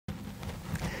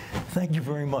Thank you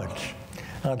very much.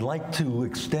 I'd like to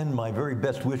extend my very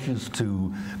best wishes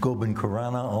to Gobind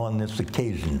Khurana on this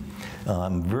occasion.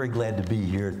 I'm very glad to be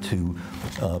here to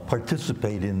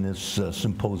participate in this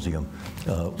symposium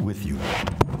with you.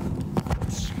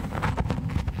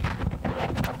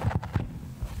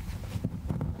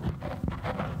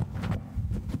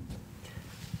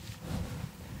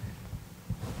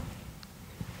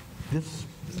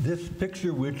 This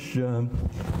picture, which you've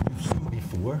seen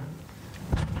before,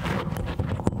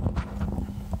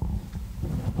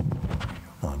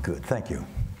 good, thank you.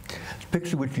 This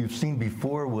picture, which you've seen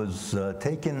before, was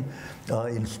taken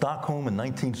in Stockholm in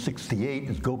 1968.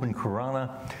 It's Gobind Khurana,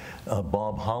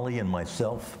 Bob Holly, and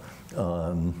myself.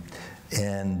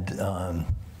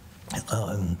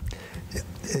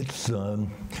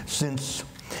 Since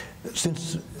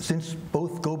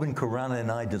both Gobind Khurana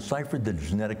and I deciphered the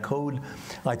genetic code,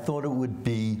 I thought it would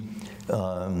be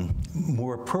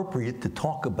more appropriate to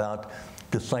talk about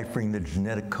deciphering the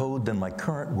genetic code than my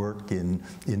current work in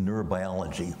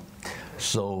neurobiology.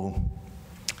 So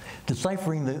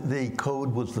deciphering the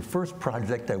code was the first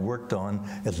project I worked on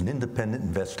as an independent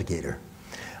investigator.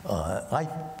 I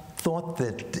thought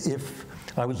that if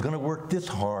I was going to work this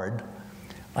hard,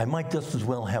 I might just as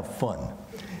well have fun.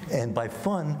 And by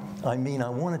fun, I mean I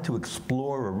wanted to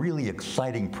explore a really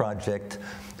exciting project,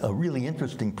 a really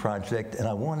interesting project, and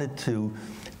I wanted to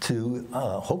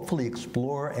hopefully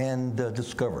explore and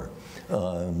discover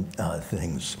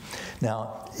things.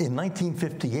 Now, in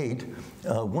 1958,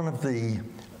 one of the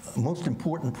most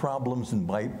important problems in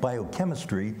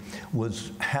biochemistry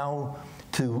was how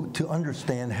to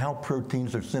understand how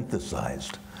proteins are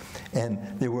synthesized.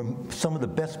 And there were some of the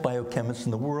best biochemists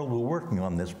in the world were working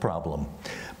on this problem.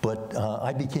 But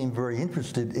I became very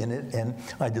interested in it, and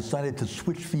I decided to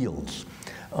switch fields,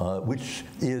 which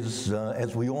is,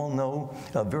 as we all know,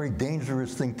 a very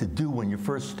dangerous thing to do when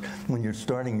you're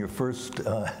starting your first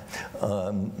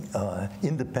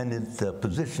independent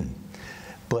position.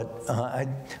 But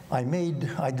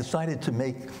I decided to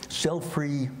make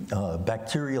cell-free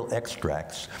bacterial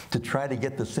extracts to try to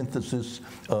get the synthesis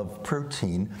of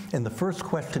protein. And the first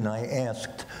question I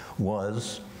asked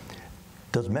was,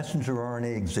 does messenger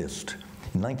RNA exist?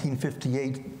 In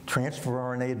 1958, transfer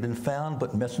RNA had been found,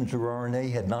 but messenger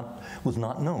RNA was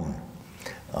not known.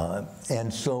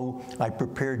 And so I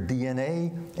prepared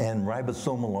DNA and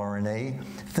ribosomal RNA,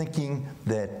 thinking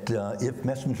that if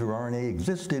messenger RNA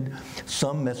existed,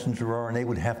 some messenger RNA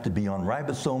would have to be on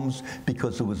ribosomes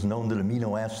because it was known that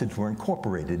amino acids were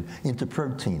incorporated into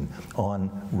protein on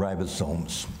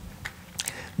ribosomes.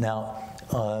 Now,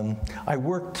 I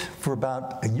worked for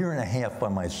about a year and a half by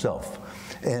myself,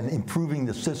 and improving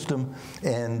the system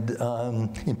and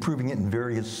improving it in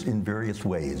various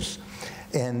ways.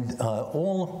 And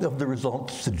all of the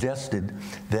results suggested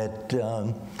that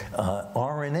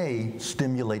RNA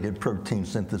stimulated protein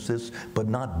synthesis, but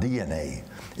not DNA,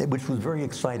 which was very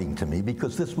exciting to me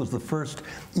because this was the first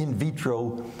in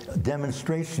vitro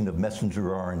demonstration of messenger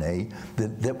RNA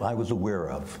that I was aware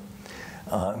of.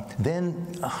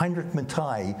 Then Heinrich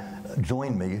Mattei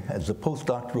joined me as a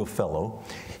postdoctoral fellow.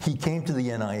 He came to the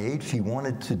NIH. He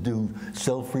wanted to do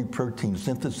cell-free protein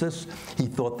synthesis. He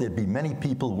thought there'd be many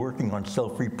people working on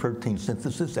cell-free protein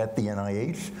synthesis at the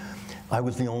NIH. I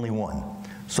was the only one.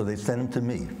 So they sent him to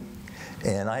me.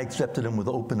 And I accepted him with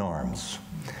open arms.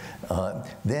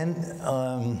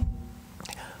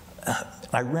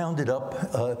 I rounded up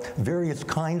various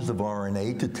kinds of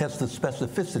RNA to test the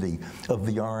specificity of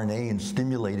the RNA in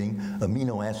stimulating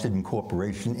amino acid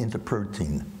incorporation into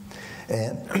protein.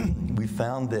 And we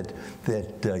found that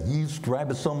yeast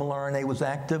ribosomal RNA was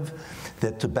active,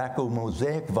 that tobacco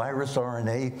mosaic virus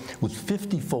RNA was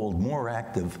 50-fold more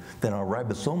active than our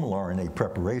ribosomal RNA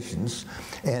preparations.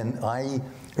 And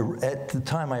at the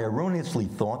time, I erroneously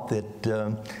thought that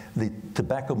the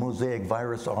tobacco mosaic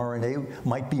virus RNA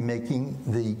might be making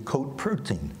the coat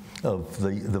protein of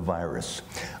the virus.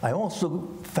 I also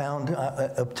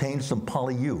obtained some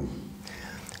poly-U.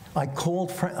 I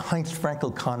called Heinz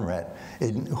Frankel Conrad,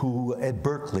 at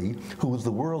Berkeley, who was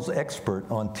the world's expert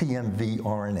on TMV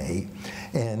RNA,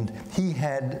 and he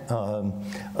had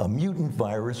a mutant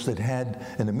virus that had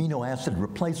an amino acid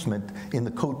replacement in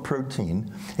the coat protein,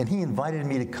 and he invited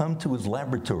me to come to his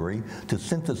laboratory to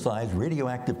synthesize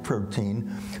radioactive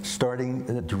protein,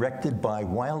 directed by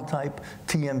wild-type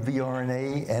TMV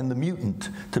RNA and the mutant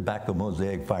tobacco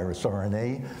mosaic virus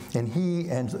RNA, and he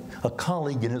and a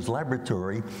colleague in his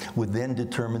laboratory would then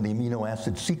determine the amino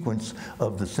acid sequence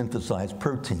of the synthesized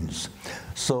proteins.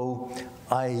 So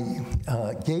I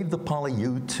gave the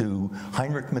poly-U to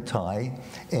Heinrich Mattei,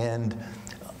 and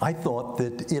I thought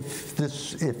that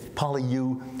if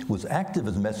poly-U was active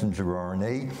as messenger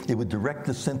RNA, it would direct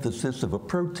the synthesis of a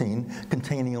protein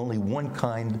containing only one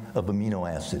kind of amino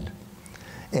acid.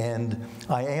 And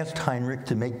I asked Heinrich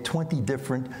to make 20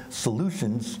 different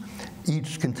solutions,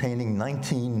 each containing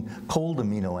 19 cold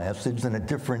amino acids and a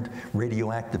different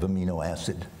radioactive amino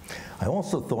acid. I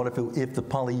also thought if the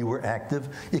poly-U were active,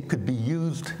 it could be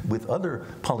used with other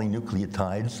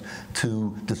polynucleotides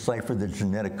to decipher the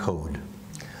genetic code.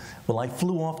 Well, I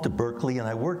flew off to Berkeley, and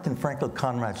I worked in Franklin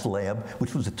Conrad's lab,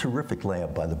 which was a terrific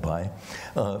lab, by the by,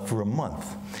 for a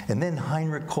month. And then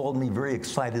Heinrich called me very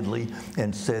excitedly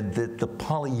and said that the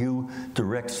poly-U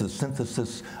directs the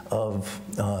synthesis of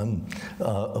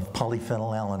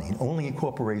polyphenylalanine, only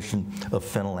incorporation of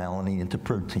phenylalanine into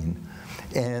protein.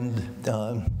 And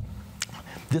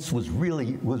this was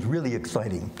really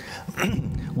exciting.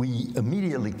 We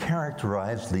immediately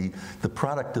characterized the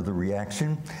product of the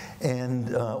reaction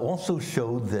and also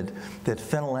showed that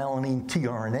phenylalanine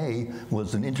tRNA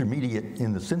was an intermediate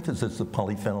in the synthesis of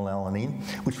polyphenylalanine,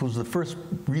 which was the first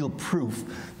real proof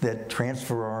that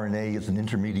transfer RNA is an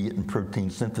intermediate in protein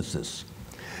synthesis.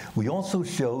 We also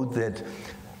showed that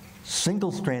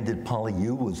single-stranded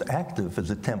poly-U was active as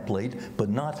a template, but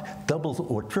not double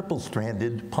or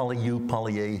triple-stranded poly-U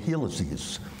poly-A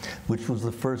helices, which was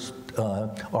the first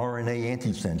RNA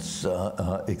antisense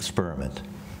experiment.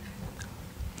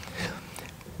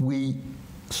 We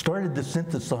started to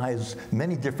synthesize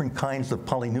many different kinds of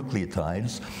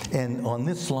polynucleotides, and on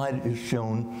this slide is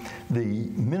shown the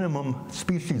minimum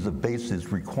species of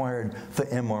bases required for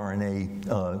mRNA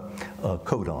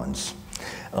codons.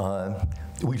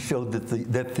 We showed that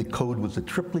the code was a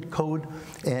triplet code,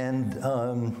 and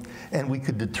we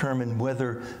could determine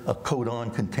whether a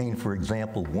codon contained, for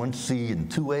example, 1C and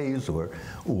 2 A's or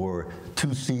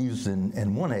 2 C's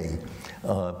and 1 A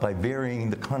by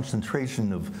varying the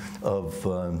concentration of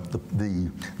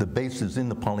the bases in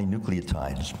the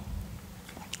polynucleotides.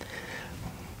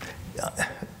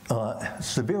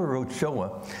 Severo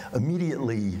Ochoa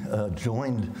immediately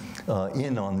joined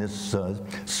in on this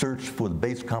search for the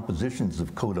base compositions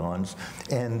of codons,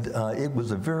 and it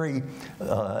was a very,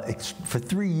 for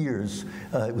 3 years,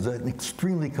 it was an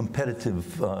extremely competitive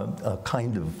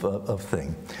kind of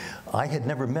thing. I had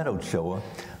never met Ochoa.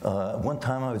 One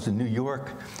time I was in New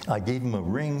York, I gave him a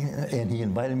ring, and he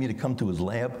invited me to come to his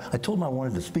lab. I told him I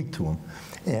wanted to speak to him,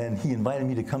 and he invited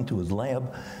me to come to his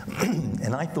lab,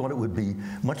 and I thought it would be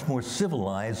much more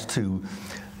civilized to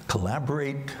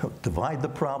collaborate, divide the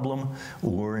problem,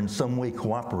 or in some way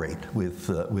cooperate with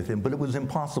him, but it was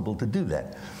impossible to do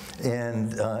that.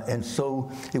 And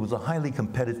so it was a highly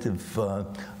competitive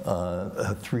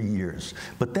 3 years.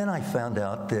 But then I found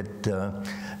out that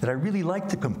I really like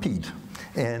to compete.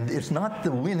 And it's not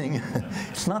the winning,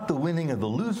 it's not the winning or the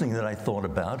losing that I thought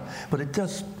about, but it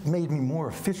just made me more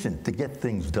efficient to get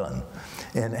things done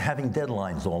and having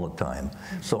deadlines all the time.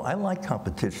 So I like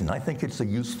competition. I think it's a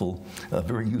useful,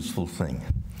 very useful thing.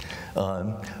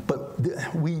 But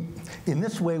in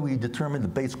this way, we determined the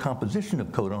base composition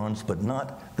of codons, but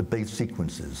not the base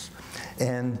sequences.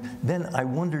 And then I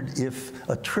wondered if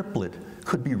a triplet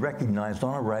could be recognized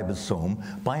on a ribosome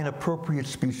by an appropriate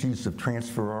species of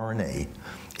transfer RNA.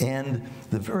 And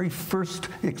the very first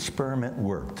experiment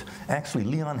worked. Actually,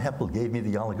 Leon Heppel gave me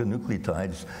the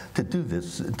oligonucleotides to do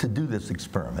this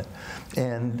experiment.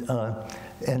 And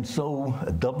so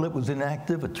a doublet was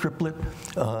inactive, a triplet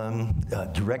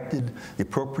directed the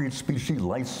appropriate species,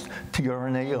 lyse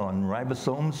tRNA on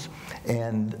ribosomes,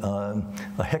 and a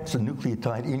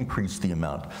hexanucleotide increased the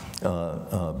amount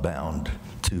bound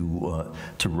to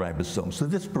ribosomes. So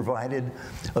this provided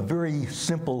a very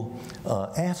simple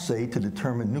assay to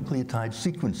determine nucleotide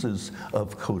sequences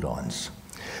of codons.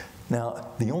 Now,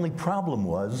 the only problem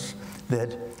was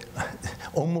that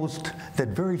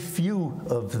very few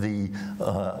of the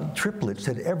triplets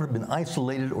had ever been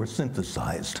isolated or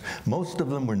synthesized. Most of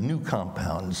them were new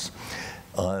compounds.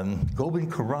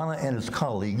 Gobind Khurana and his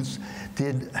colleagues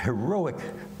did heroic,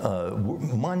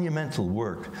 monumental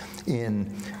work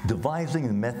in devising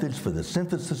the methods for the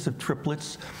synthesis of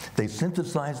triplets. They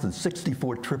synthesized the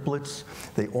 64 triplets.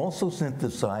 They also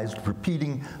synthesized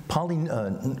repeating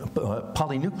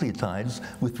polynucleotides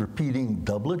with repeating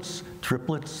doublets,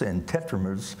 triplets, and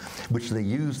tetramers, which they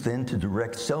used then to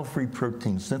direct cell-free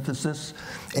protein synthesis.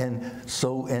 And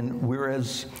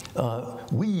whereas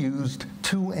we used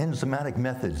 2 enzymatic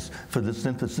methods for the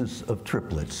synthesis of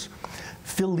triplets.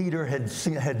 Phil Leader had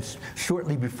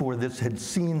shortly before this had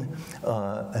seen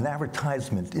an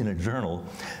advertisement in a journal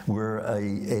where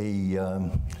a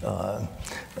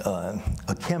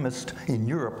chemist in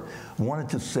Europe wanted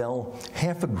to sell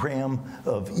half a gram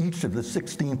of each of the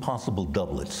 16 possible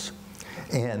doublets.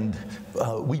 And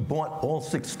we bought all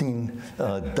 16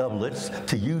 doublets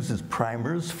to use as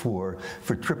primers for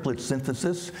triplet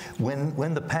synthesis.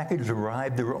 When the package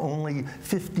arrived, there were only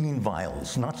 15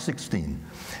 vials, not 16.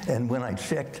 And when I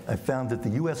checked, I found that the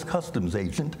US Customs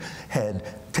agent had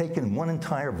taken one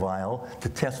entire vial to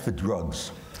test for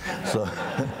drugs. So,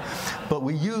 but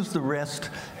we used the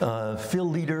rest. Phil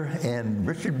Leader and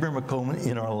Richard Brimacombe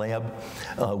in our lab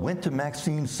went to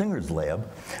Maxine Singer's lab.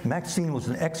 Maxine was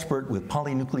an expert with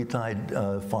polynucleotide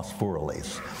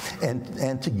phosphorylase.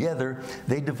 And together,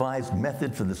 they devised a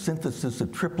method for the synthesis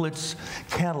of triplets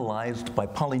catalyzed by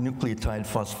polynucleotide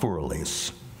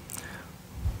phosphorylase,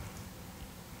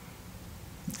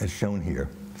 as shown here.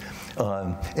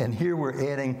 And here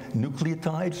we're adding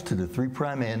nucleotides to the 3'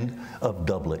 end of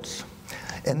doublets.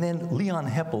 And then Leon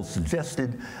Heppel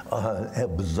suggested a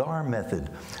bizarre method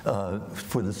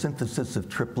for the synthesis of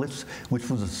triplets, which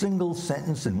was a single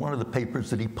sentence in one of the papers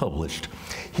that he published.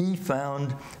 He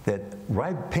found that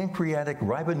pancreatic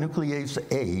ribonuclease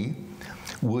A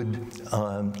would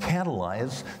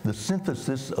catalyze the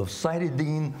synthesis of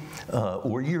cytidine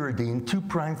or uridine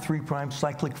 2', 3'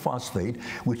 cyclic phosphate,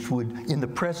 which would, in the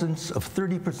presence of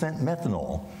 30%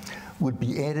 methanol, would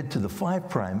be added to the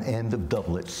 5' end of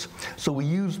doublets. So we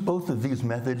used both of these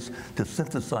methods to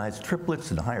synthesize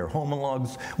triplets and higher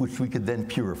homologs, which we could then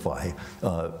purify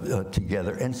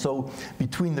together. And so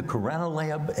between the Carano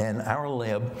lab and our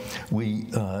lab, we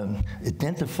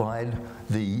identified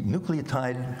the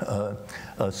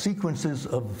nucleotide sequences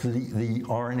of the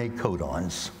RNA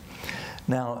codons.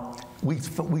 Now, we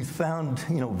found,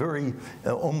 very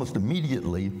almost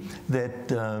immediately that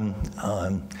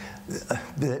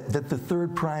that the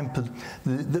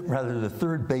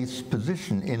third base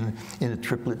position in a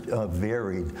triplet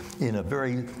varied in a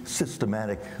very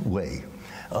systematic way.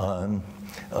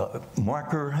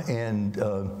 Marker and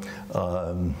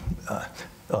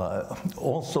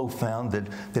also found that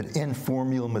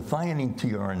N-formyl methionine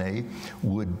tRNA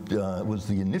was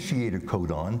the initiator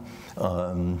codon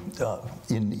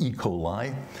in E.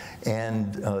 coli,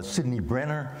 and Sidney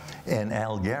Brenner and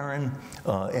Al Garin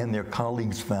and their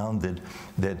colleagues found that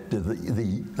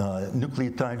the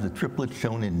nucleotides, the triplets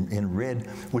shown in red,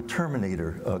 were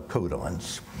terminator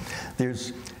codons.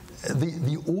 There's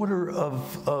the order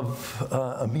of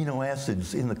amino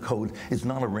acids in the code is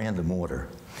not a random order,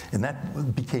 and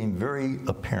that became very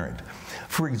apparent.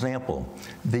 For example,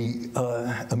 the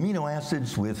amino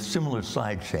acids with similar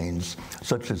side chains,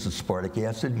 such as aspartic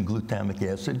acid and glutamic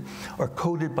acid, are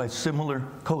coded by similar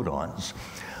codons.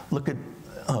 Look at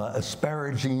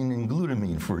asparagine and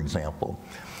glutamine, for example.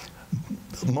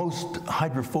 Most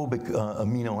hydrophobic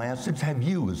amino acids have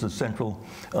U as a central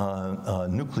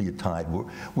nucleotide,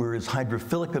 whereas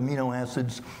hydrophilic amino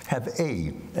acids have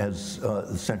A as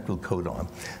the central codon.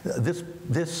 This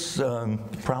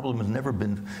problem has never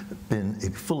been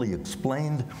fully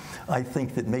explained. I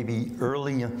think that maybe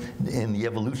early in the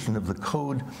evolution of the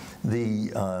code,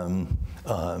 that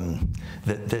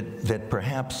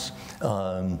perhaps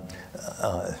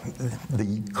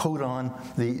the codon,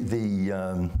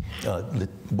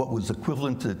 what was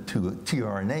equivalent to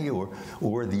tRNA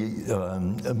or the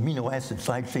amino acid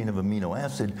side chain of amino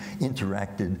acid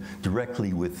interacted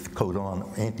directly with codon,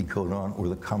 anticodon, or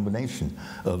the combination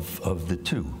of the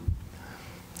two.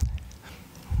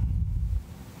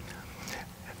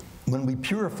 When we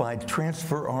purified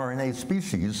transfer RNA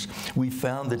species, we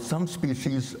found that some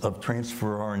species of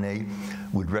transfer RNA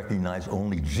would recognize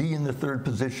only G in the third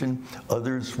position.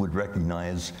 Others would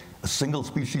recognize a single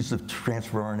species of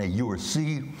transfer RNA, U or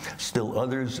C, still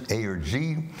others, A or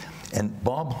G. And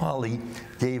Bob Holly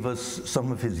gave us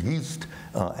some of his yeast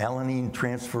alanine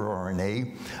transfer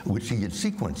RNA, which he had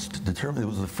sequenced, determined it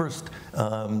was the first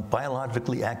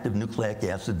biologically active nucleic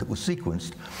acid that was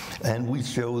sequenced. And we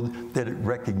showed that it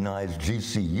recognized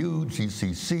GCU,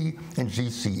 GCC, and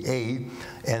GCA.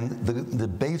 And the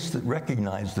base that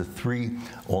recognized the three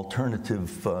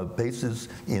alternative bases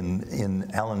in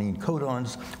alanine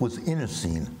codons was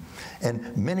inosine.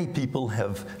 And many people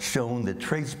have shown that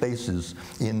trace bases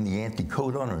in the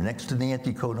anticodon or next to the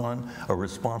anticodon are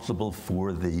responsible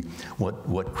for the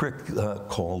what Crick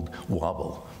called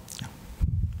wobble.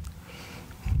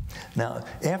 Now,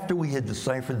 after we had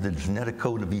deciphered the genetic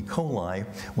code of E. coli,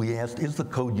 we asked, is the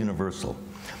code universal?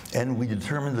 And we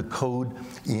determined the code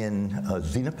in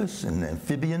xenopus, an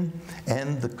amphibian,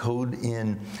 and the code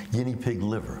in guinea pig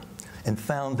liver, and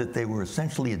found that they were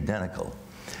essentially identical.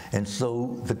 And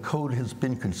so the code has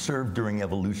been conserved during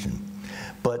evolution.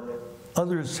 But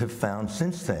others have found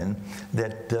since then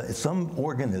that some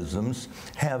organisms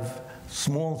have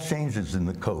small changes in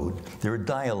the code. There are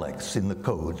dialects in the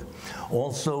code.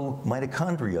 Also,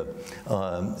 mitochondria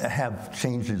have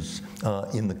changes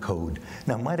in the code.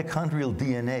 Now, mitochondrial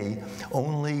DNA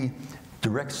only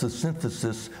directs the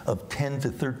synthesis of 10 to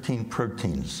 13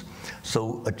 proteins.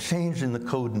 So a change in the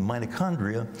code in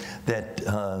mitochondria that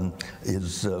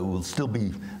will still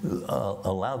be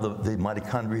allow the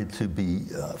mitochondria to be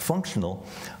functional,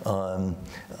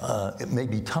 it may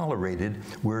be tolerated,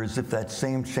 whereas if that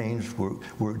same change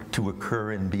were to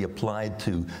occur and be applied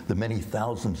to the many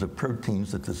thousands of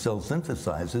proteins that the cell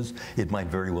synthesizes, it might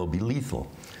very well be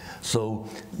lethal. So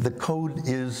the code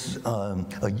is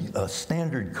a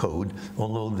standard code,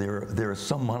 although there are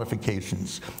some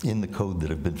modifications in the code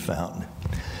that have been found.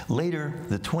 Later,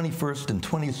 the 21st and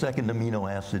 22nd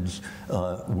amino acids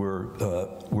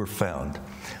were found.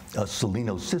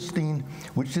 Selenocysteine,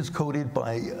 which is coded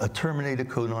by a terminator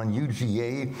codon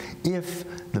UGA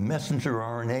if the messenger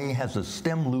RNA has a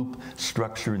stem loop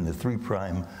structure in the 3'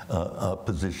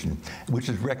 position, which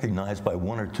is recognized by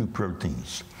 1 or 2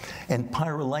 proteins. And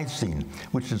pyrrolysine,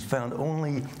 which is found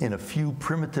only in a few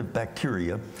primitive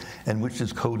bacteria and which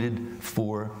is coded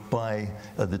for by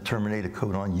the terminator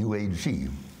codon UAG.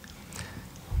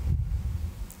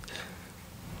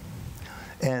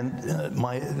 And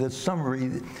the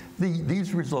summary,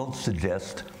 these results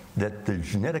suggest that the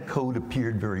genetic code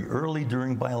appeared very early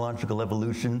during biological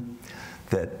evolution,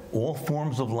 that all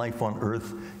forms of life on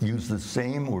Earth use the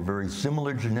same or very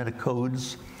similar genetic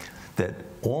codes, that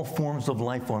all forms of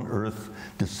life on Earth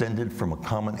descended from a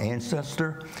common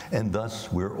ancestor, and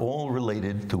thus we're all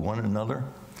related to one another.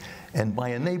 And by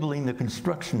enabling the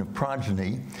construction of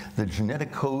progeny, the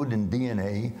genetic code and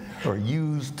DNA are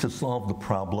used to solve the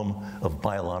problem of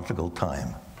biological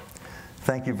time.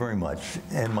 Thank you very much,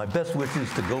 and my best wishes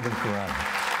to Govind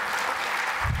Khurana.